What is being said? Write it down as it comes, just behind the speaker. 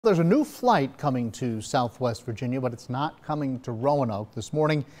There's a new flight coming to Southwest Virginia, but it's not coming to Roanoke. This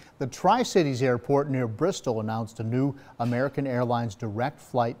morning, the Tri-Cities Airport near Bristol announced a new American Airlines direct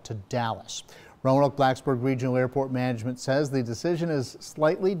flight to Dallas. Roanoke-Blacksburg Regional Airport Management says the decision is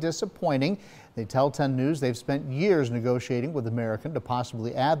slightly disappointing. They tell 10 News they've spent years negotiating with American to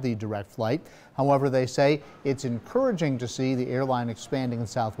possibly add the direct flight. However, they say it's encouraging to see the airline expanding in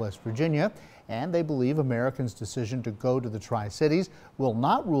Southwest Virginia, and they believe American's decision to go to the Tri-Cities will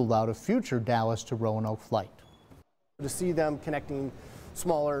not rule out a future Dallas to Roanoke flight. To see them connecting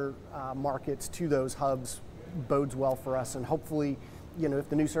smaller markets to those hubs bodes well for us, and hopefully, if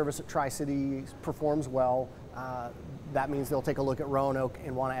the new service at Tri-Cities performs well, that means they'll take a look at Roanoke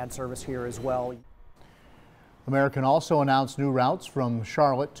and want to add service here as well. American also announced new routes from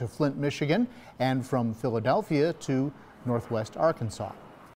Charlotte to Flint, Michigan, and from Philadelphia to Northwest Arkansas.